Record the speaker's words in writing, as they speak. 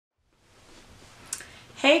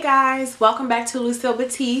Hey guys, welcome back to Lucille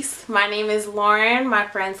Batiste. My name is Lauren. My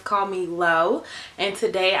friends call me Lo, and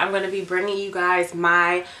today I'm going to be bringing you guys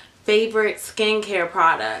my favorite skincare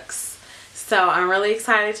products. So I'm really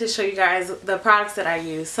excited to show you guys the products that I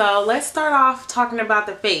use. So let's start off talking about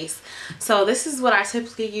the face. So this is what I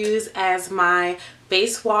typically use as my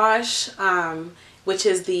face wash, which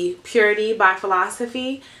is the Purity by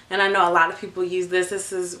Philosophy. And I know a lot of people use this.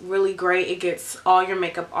 This is really great. It gets all your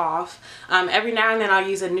makeup off. Every now and then I'll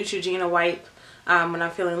use a Neutrogena wipe when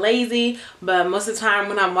I'm feeling lazy. But most of the time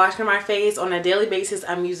when I'm washing my face on a daily basis,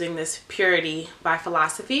 I'm using this Purity by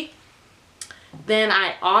Philosophy. Then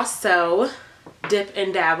I also dip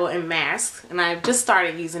and dabble in masks. And I've just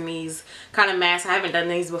started using these kind of masks. I haven't done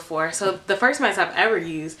these before. So the first mask I've ever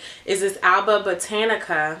used is this Alba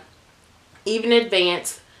Botanica Even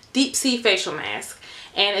Advanced Deep Sea Facial Mask.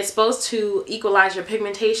 And it's supposed to equalize your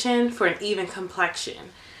pigmentation for an even complexion.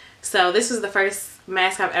 So this is the first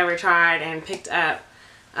mask I've ever tried and picked up.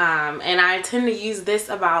 And I tend to use this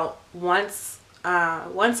about once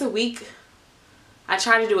a week. I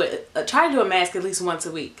try to do a mask at least once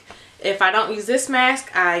a week. If I don't use this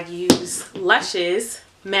mask, I use Lush's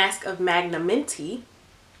Mask of Magnaminty.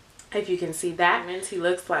 If you can see that, minty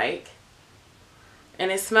looks like.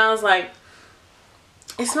 And it smells like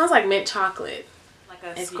mint chocolate.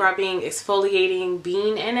 Like a scrubbing, exfoliating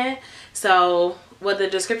bean in it. So what the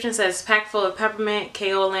description says, packed full of peppermint,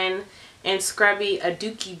 kaolin, and scrubby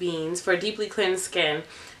aduki beans for deeply cleansed skin.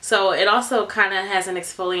 So it also kind of has an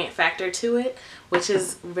exfoliant factor to it, which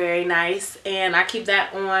is very nice. And I keep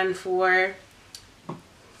that on for,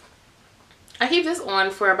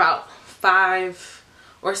 about 5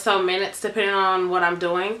 or so minutes depending on what I'm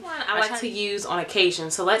doing. I like to use on occasion.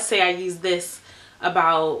 So let's say I use this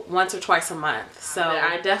about once or twice a month. So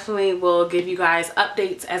I definitely will give you guys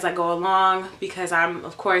updates as I go along, because I'm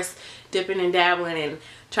of course dipping and dabbling and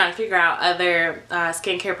trying to figure out other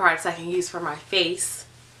skincare products I can use for my face.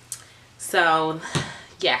 So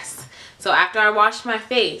yes, so after I wash my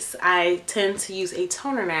face, I tend to use a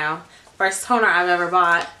toner now. First toner I've ever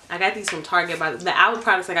bought. I got these from Target, by the Alba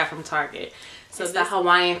products I got from Target. So it's the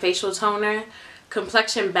Hawaiian facial toner,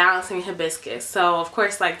 complexion balancing hibiscus. So of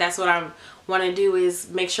course, like, that's what I want to do, is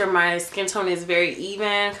make sure my skin tone is very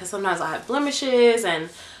even, because sometimes I have blemishes and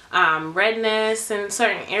redness in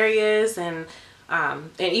certain areas, and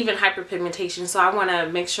even hyperpigmentation. So I want to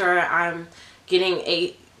make sure I'm getting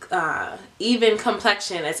a even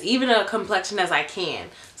complexion, as even a complexion as I can.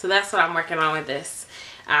 So that's what I'm working on with this.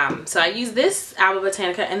 So I use this Alba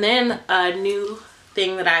Botanica, and then a new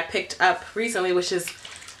thing that I picked up recently, which is,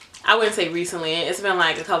 I wouldn't say recently, it's been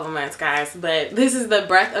like a couple months, guys, but this is the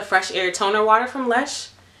Breath of Fresh Air Toner Water from Lush.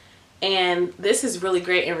 And this is really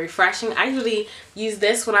great and refreshing. I usually use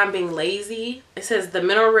this when I'm being lazy. It says the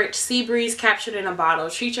mineral rich sea breeze captured in a bottle.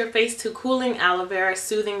 Treat your face to cooling aloe vera,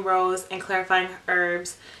 soothing rose, and clarifying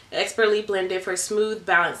herbs. Expertly blended for smooth,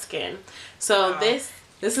 balanced skin. So this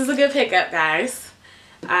is a good pickup, guys.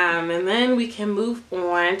 And then we can move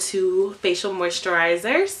on to facial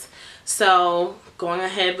moisturizers. So going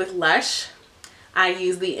ahead with Lush, I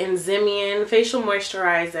use the Enzymion facial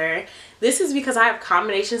moisturizer. This is because I have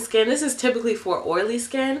combination skin. This is typically for oily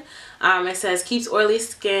skin. It says keeps oily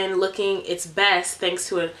skin looking its best thanks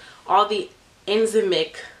to all the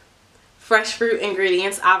enzymic fresh fruit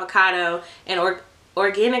ingredients, avocado, and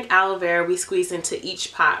organic aloe vera we squeeze into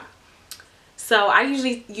each pot. So I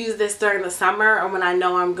usually use this during the summer, or when I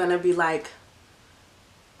know I'm gonna be, like,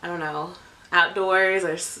 I don't know, outdoors,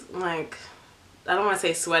 or like, I don't want to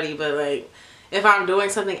say sweaty, but like if I'm doing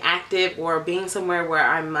something active or being somewhere where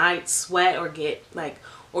I might sweat or get like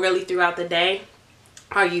oily throughout the day,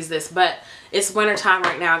 I'll use this. But it's winter time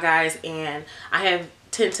right now, guys, and I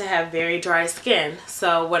tend to have very dry skin.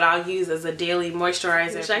 So what I'll use is a daily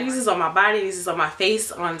moisturizer, which I use this on my body, use this on my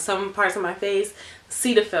face, on some parts of my face.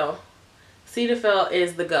 Cetaphil. Cetaphil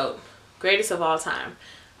is the GOAT. Greatest of all time.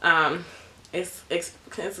 It's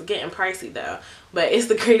getting pricey though, but it's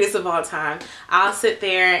the greatest of all time. I'll sit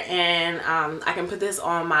there and I can put this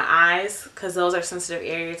on my eyes, because those are sensitive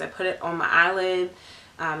areas. I put it on my eyelid.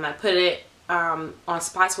 I put it on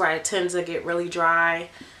spots where I tend to get really dry,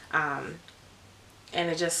 and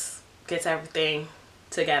it just gets everything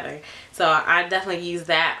together. So I definitely use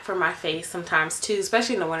that for my face sometimes too,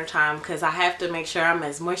 especially in the winter time, because I have to make sure I'm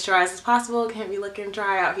as moisturized as possible. Can't be looking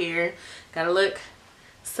dry out here. Gotta look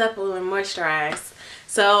supple and moisturized.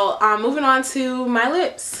 So moving on to my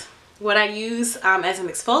lips. What I use as an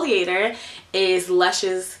exfoliator is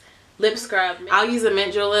Lush's lip scrub. I'll use a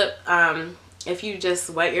mint julep. If you just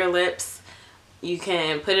wet your lips You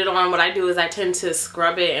can put it on. What I do is I tend to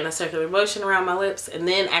scrub it in a circular motion around my lips and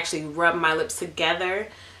then actually rub my lips together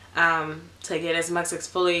to get as much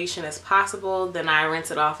exfoliation as possible. Then I rinse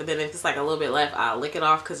it off, and then if it's like a little bit left, I'll lick it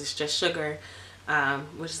off because it's just sugar,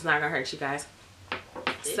 which is not gonna hurt you guys.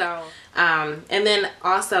 So and then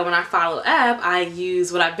also when I follow up, I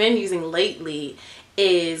use what I've been using lately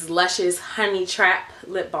is Lush's Honey Trap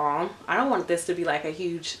Lip Balm. I don't want this to be like a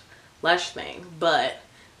huge Lush thing, but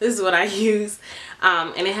this is what I use,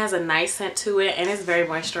 and it has a nice scent to it, and it's very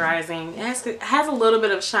moisturizing. It has a little bit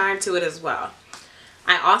of shine to it as well.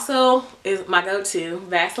 I also, is my go-to,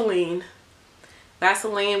 Vasaline.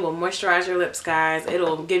 Vaseline will moisturize your lips, guys.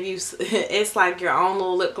 It'll give you, it's like your own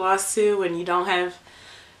little lip gloss too when you don't have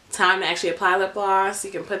time to actually apply lip gloss. You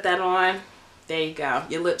can put that on. There you go.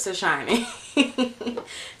 Your lips are shining.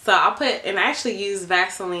 So I'll put, and I actually use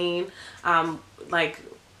Vaseline like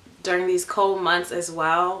during these cold months as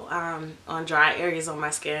well, on dry areas on my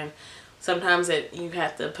skin. Sometimes you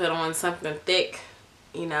have to put on something thick,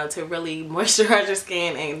 you know, to really moisturize your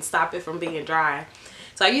skin and stop it from being dry.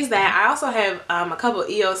 So I use that. I also have a couple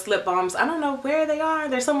EOS lip balms. I don't know where they are.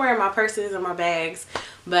 They're somewhere in my purses and my bags.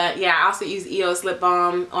 But yeah, I also use EOS lip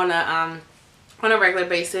balm on a regular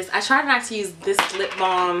basis. I try not to use this lip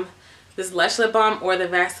balm, this Lush lip balm, or the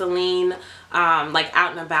Vaseline like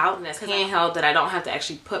out and about, and it's handheld that I don't have to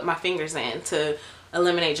actually put my fingers in to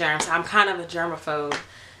eliminate germs. I'm kind of a germaphobe.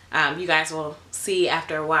 You guys will see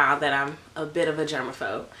after a while that I'm a bit of a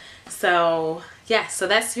germaphobe. So yeah, so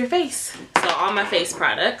that's your face. So all my face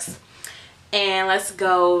products. And let's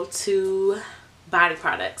go to body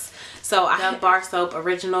products. So I have bar soap,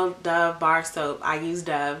 original Dove bar soap. I use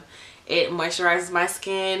Dove. It moisturizes my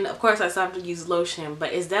skin. Of course, I still have to use lotion,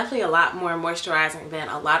 but it's definitely a lot more moisturizing than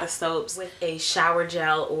a lot of soaps with a shower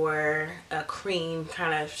gel or a cream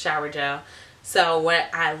kind of shower gel. So what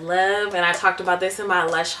I love, and I talked about this in my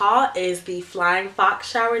Lush haul, is the Flying Fox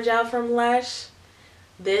shower gel from Lush.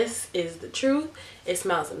 This is the truth. It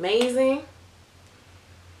smells amazing.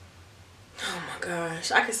 Oh my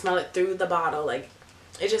gosh, I can smell it through the bottle. Like,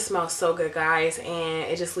 it just smells so good, guys, and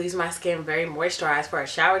it just leaves my skin very moisturized. For a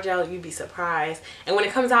shower gel, you'd be surprised. And when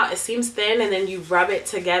it comes out, it seems thin, and then you rub it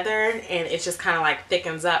together and it just kind of like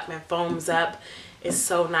thickens up and foams up. It's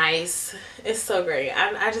so nice. It's so great.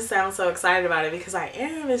 I just sound so excited about it because I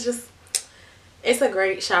am. It's a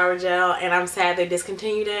great shower gel, and I'm sad they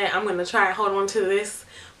discontinued it. I'm going to try and hold on to this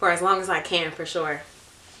for as long as I can, for sure.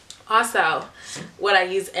 Also, what I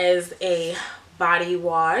use as a body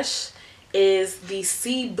wash is the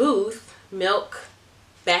C.Booth Milk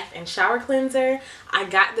Bath and Shower Cleanser. I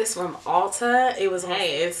got this from Ulta. It was,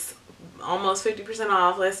 hey, it's almost 50%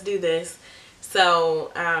 off. Let's do this.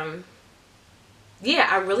 So, yeah,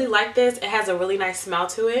 I really like this. It has a really nice smell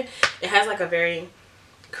to it. It has like a very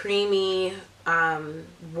creamy,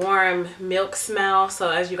 warm milk smell. So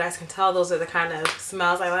as you guys can tell, those are the kind of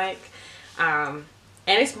smells I like.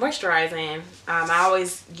 And it's moisturizing. I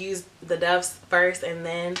always use the Dove's first, and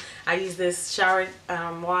then I use this shower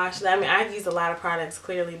wash. I mean, I've used a lot of products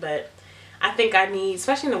clearly, but I think I need,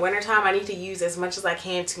 especially in the wintertime, I need to use as much as I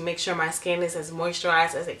can to make sure my skin is as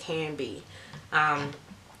moisturized as it can be.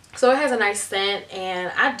 So it has a nice scent,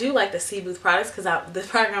 and I do like the C.Booth products because the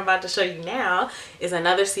product I'm about to show you now is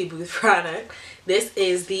another C.Booth product. This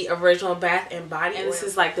is the original Bath and Body Oil. And this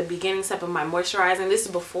is like the beginning step of my moisturizing. This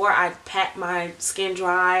is before I pat my skin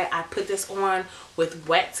dry. I put this on with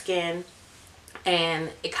wet skin, and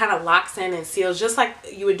it kind of locks in and seals just like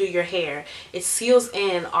you would do your hair. It seals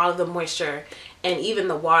in all of the moisture and even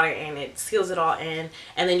the water in it. Seals it all in,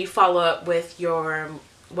 and then you follow up with your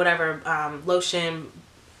whatever lotion,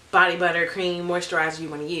 body butter, cream, moisturizer you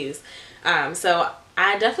want to use. So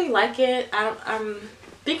I definitely like it. I'm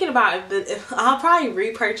thinking about it. I'll probably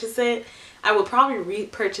repurchase it. I would probably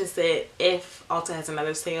repurchase it if Ulta has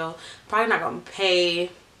another sale. Probably not going to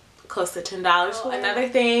pay close to $10 for it. Another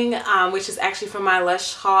thing, which is actually from my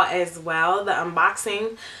Lush haul as well, the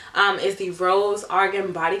unboxing, is the Rose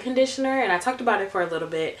Argan Body Conditioner. And I talked about it for a little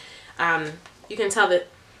bit. You can tell that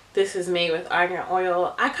this is made with argan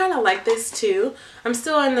oil. I kind of like this too. I'm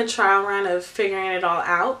still in the trial run of figuring it all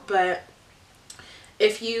out, but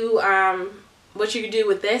if you, what you can do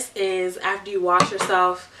with this is after you wash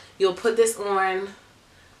yourself, you'll put this on.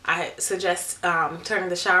 I suggest turning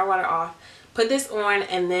the shower water off. Put this on,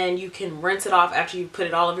 and then you can rinse it off after you put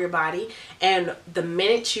it all over your body. And the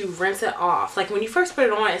minute you rinse it off, like when you first put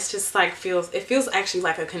it on, it's just like it feels actually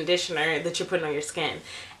like a conditioner that you're putting on your skin.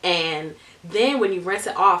 And then when you rinse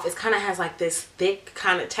it off, it kind of has like this thick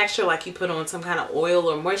kind of texture like you put on some kind of oil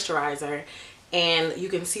or moisturizer. And you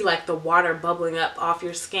can see like the water bubbling up off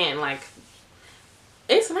your skin. Like,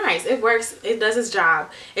 it's nice. It works. It does its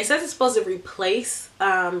job. It says it's supposed to replace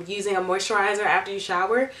using a moisturizer after you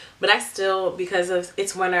shower, but I still, because of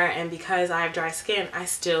it's winter and because I have dry skin, I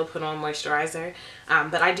still put on moisturizer.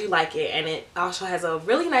 But I do like it, and it also has a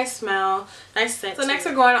really nice smell, nice scent. So next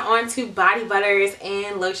we're going on to body butters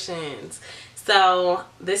and lotions. So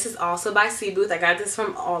this is also by C.Booth. I got this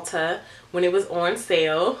from Ulta when it was on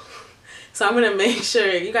sale. So I'm going to make sure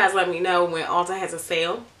you guys let me know when Ulta has a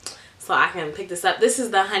sale so I can pick this up. This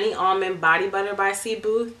is the Honey Almond Body Butter by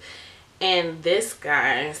C.Booth. And this,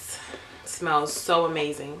 guys, smells so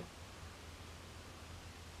amazing.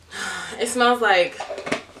 It smells like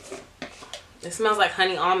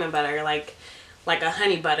honey almond butter, like a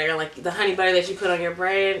honey butter, like the honey butter that you put on your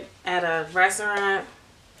bread at a restaurant.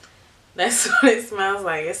 That's what it smells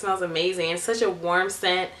like. It smells amazing. It's such a warm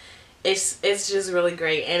scent. It's just really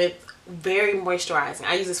great, and it's very moisturizing.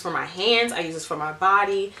 I use this for my hands. I use this for my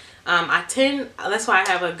body. That's why I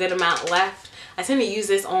have a good amount left. I tend to use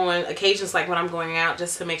this on occasions like when I'm going out,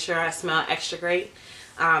 just to make sure I smell extra great.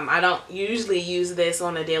 I don't usually use this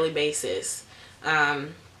on a daily basis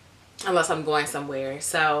unless I'm going somewhere.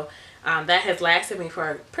 So that has lasted me for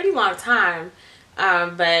a pretty long time.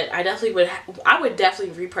 But I would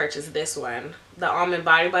definitely repurchase this one, the almond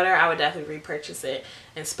body butter. I would definitely repurchase it,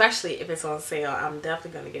 and especially if it's on sale. I'm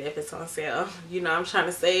definitely gonna get it if it's on sale. You know, I'm trying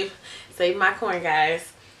to save my coin,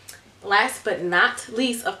 guys. Last but not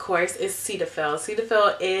least, of course, is Cetaphil.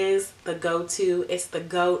 Cetaphil is the go-to. It's the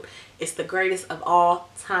GOAT. It's the greatest of all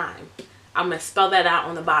time. I'm gonna spell that out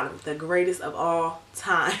on the bottom. The greatest of all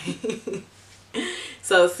time.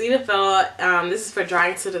 So Cetaphil, this is for dry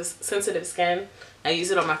and sensitive skin. I use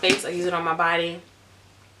it on my face. I use it on my body.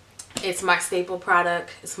 It's my staple product.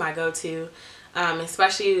 It's my go-to.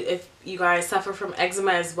 Especially if you guys suffer from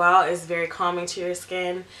eczema as well. It's very calming to your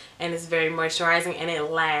skin, and it's very moisturizing, and it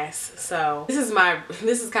lasts. So this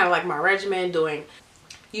is kind of like my regimen,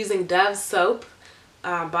 using Dove soap,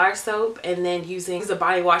 bar soap, and then use a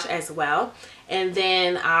body wash as well. And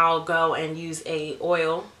then I'll go and use a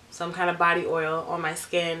oil, some kind of body oil on my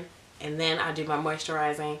skin, and then I do my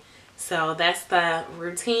moisturizing. So that's the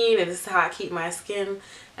routine, and this is how I keep my skin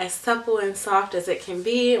as supple and soft as it can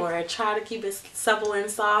be, or I try to keep it supple and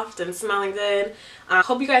soft and smelling good. I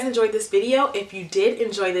hope you guys enjoyed this video. If you did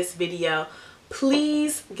enjoy this video,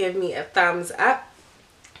 please give me a thumbs up,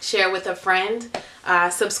 share with a friend,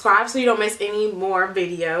 subscribe so you don't miss any more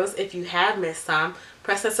videos. If you have missed some,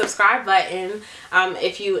 press the subscribe button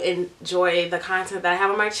if you enjoy the content that I have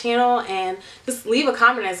on my channel, and just leave a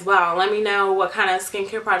comment as well. Let me know what kind of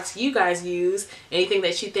skincare products you guys use, anything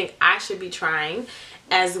that you think I should be trying,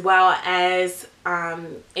 as well as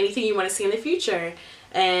anything you want to see in the future.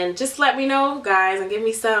 And just let me know, guys, and give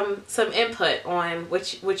me some input on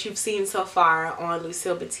what you've seen so far on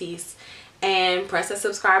Lucille Batiste. And press the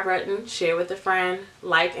subscribe button, share with a friend,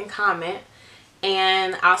 like and comment.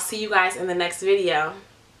 And I'll see you guys in the next video.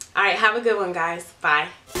 Alright, have a good one, guys. Bye.